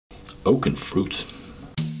oaken fruit.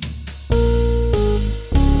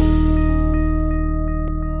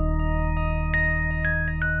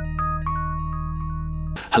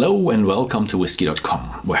 Hello and welcome to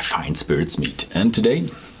Whisky.com, where fine spirits meet. And today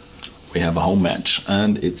we have a home match,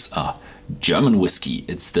 and it's a German whiskey.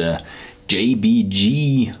 It's the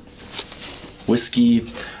J.B.G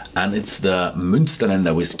whiskey, and it's the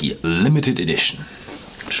Münsterländer Whisky Limited Edition.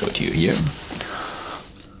 I'll show it to you here.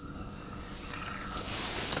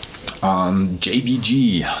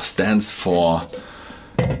 J.B.G stands for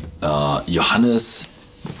Johannes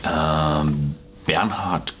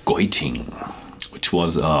Bernhard Geuting, which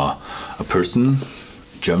was a person,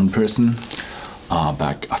 German person,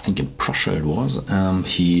 back I think in Prussia it was.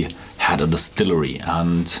 He had a distillery,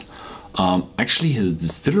 and actually his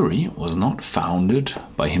distillery was not founded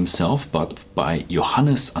by himself but by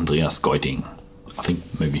Johannes Andreas Geuting, I think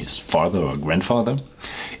maybe his father or grandfather,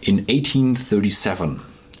 in 1837.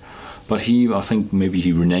 But I think maybe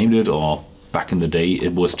he renamed it, or back in the day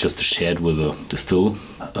it was just a shed with a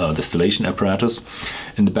distillation apparatus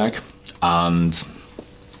in the back, and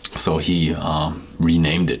so he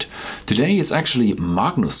renamed it. Today it's actually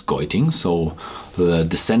Magnus Geuting, so the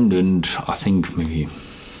descendant, I think maybe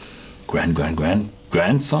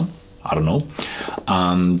grandson, I don't know,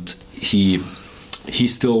 and he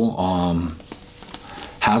still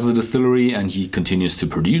has the distillery, and he continues to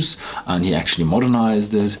produce, and he actually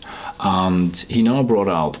modernized it, and he now brought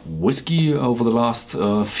out whiskey over the last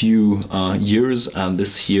few years, and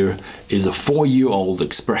this here is a 4-year-old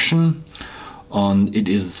expression, and it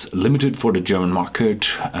is limited for the German market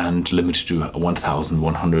and limited to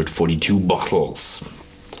 1,142 bottles.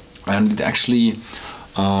 And it actually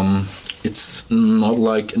it's not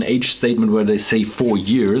like an age statement where they say 4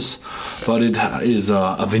 years, but it is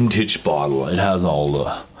a vintage bottle. It has all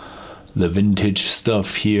the vintage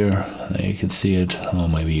stuff here. There you can see it. Oh,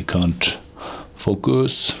 maybe you can't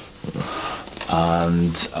focus.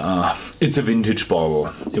 And it's a vintage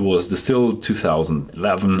bottle. It was distilled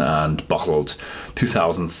 2011 and bottled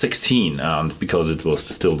 2016. And because it was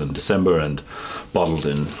distilled in December and bottled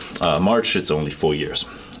in March, it's only 4 years.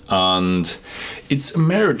 And it's a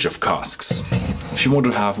marriage of casks. If you want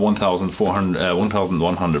to have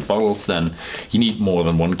 1,100 bottles, then you need more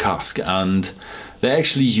than one cask. And they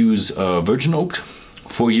actually use virgin oak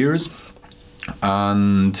 4 years,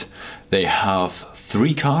 and they have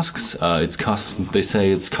 3 casks. They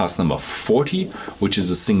say it's cask number 40, which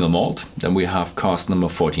is a single malt. Then we have cask number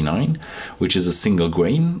 49, which is a single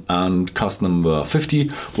grain, and cask number 50,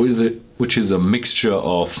 which is a mixture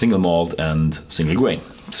of single malt and single grain.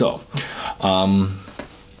 So,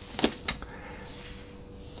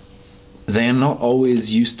 they are not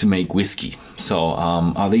always used to make whiskey. So,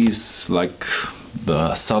 are these like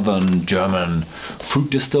the southern German fruit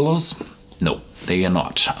distillers? No, they are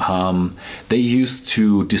not. They used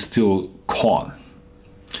to distill corn.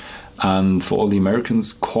 And for all the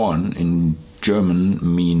Americans, corn in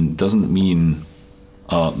German doesn't mean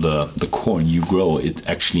the corn you grow. It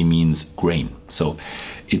actually means grain. So,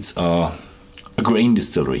 it's a grain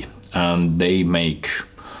distillery, and they make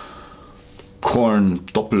corn,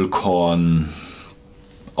 doppelkorn,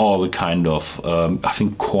 all the kind of I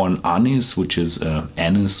think corn anise, which is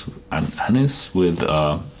anise with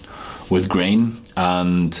grain.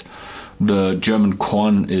 And the German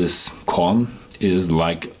corn is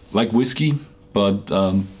like whiskey, but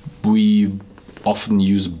we often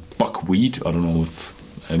use buckwheat. I don't know if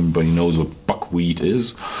anybody knows what buckwheat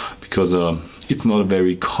is, because it's not a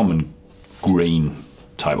very common grain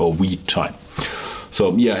type or wheat type.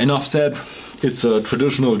 So yeah, enough said. It's a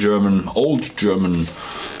traditional German, old German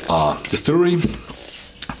distillery,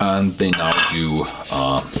 and they now do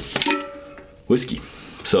whiskey.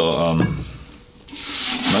 So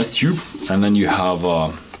nice tube, and then you have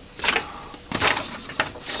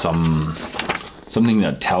something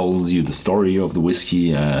that tells you the story of the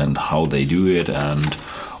whiskey and how they do it and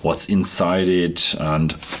what's inside it.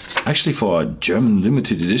 And actually, for a German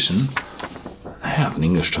limited edition, I have an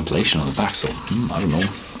English translation on the back, so I don't know.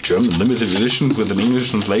 German limited edition with an English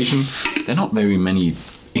translation. There are not very many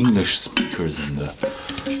English speakers in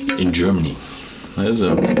Germany.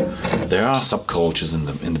 There are subcultures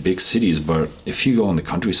in the big cities, but if you go on the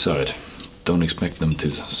countryside, don't expect them to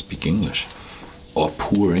speak English, or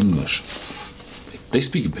poor English. They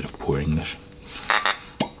speak a bit of poor English.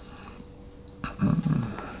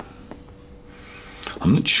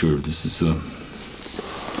 I'm not sure if this is a...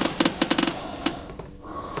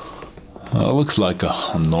 looks like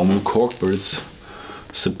a normal cork, but it's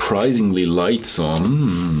surprisingly light, so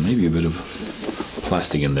maybe a bit of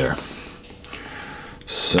plastic in there.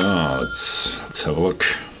 So let's have a look.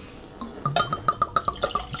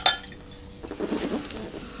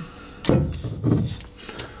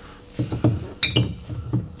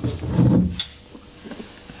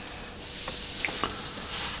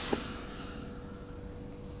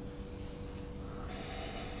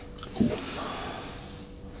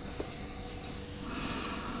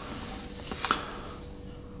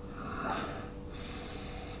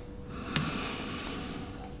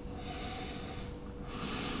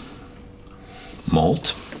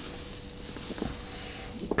 Malt,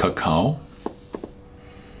 cacao,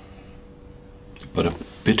 but a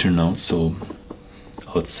bitter note, so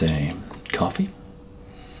I would say coffee.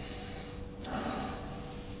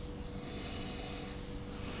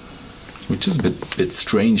 Which is a bit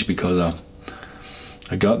strange because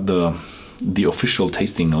I got the official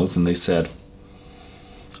tasting notes and they said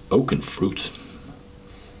oak and fruit.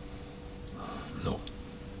 No.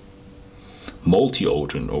 Malty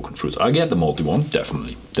oak and fruit. I get the malty one,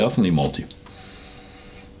 definitely malty.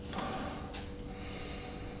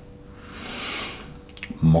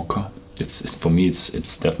 Mocha. It's for me.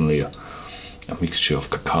 It's definitely a mixture of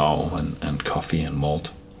cacao and coffee and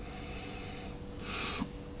malt.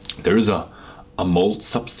 There is a malt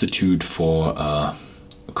substitute for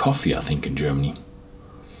coffee, I think, in Germany.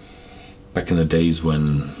 Back in the days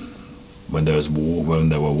when there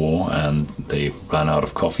were war and they ran out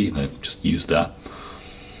of coffee, and they just used that.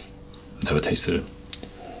 Never tasted it.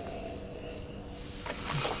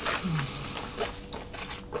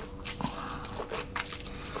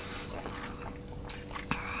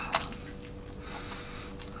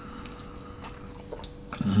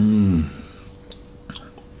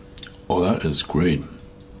 Oh, that is great.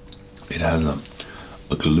 It has a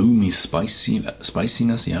gloomy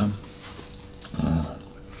spiciness, yeah.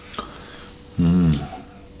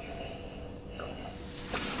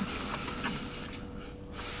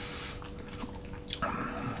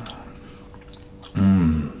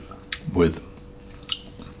 With,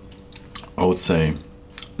 I would say,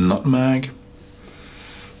 nutmeg,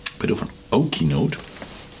 bit of an oaky note,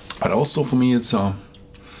 but also for me it's a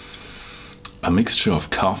mixture of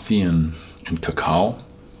coffee and cacao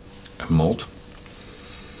and malt.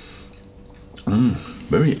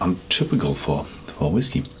 Very untypical for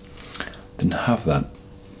whiskey. Didn't have that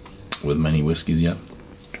with many whiskeys yet.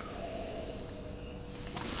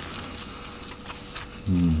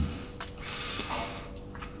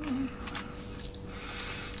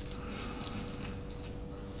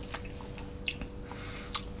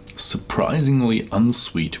 Surprisingly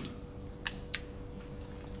unsweet.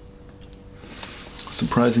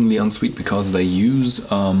 Surprisingly unsweet because they use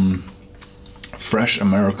fresh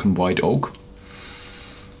American white oak.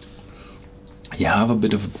 You have a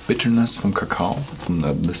bit of bitterness from cacao, from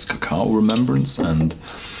this cacao remembrance, and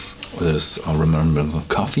this remembrance of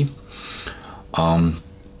coffee.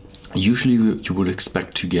 Usually you would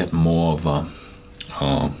expect to get more of a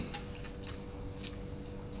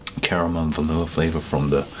caramel and vanilla flavor from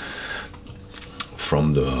the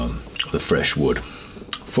fresh wood.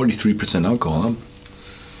 43% alcohol.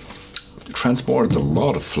 Transports a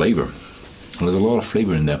lot of flavor. There's a lot of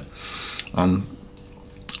flavor in there. A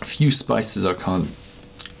few spices I can't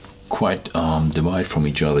quite divide from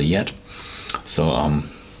each other yet. So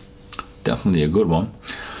definitely a good one.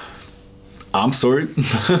 I'm sorry,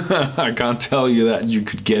 I can't tell you that you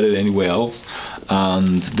could get it anywhere else.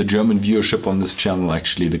 And the German viewership on this channel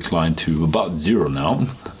actually declined to about 0 now.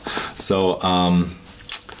 So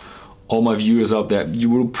all my viewers out there, you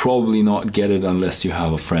will probably not get it unless you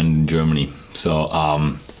have a friend in Germany. So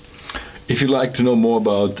if you'd like to know more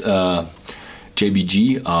about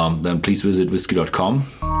J.B.G, then please visit Whisky.com.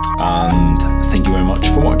 And thank you very much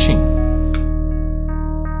for watching.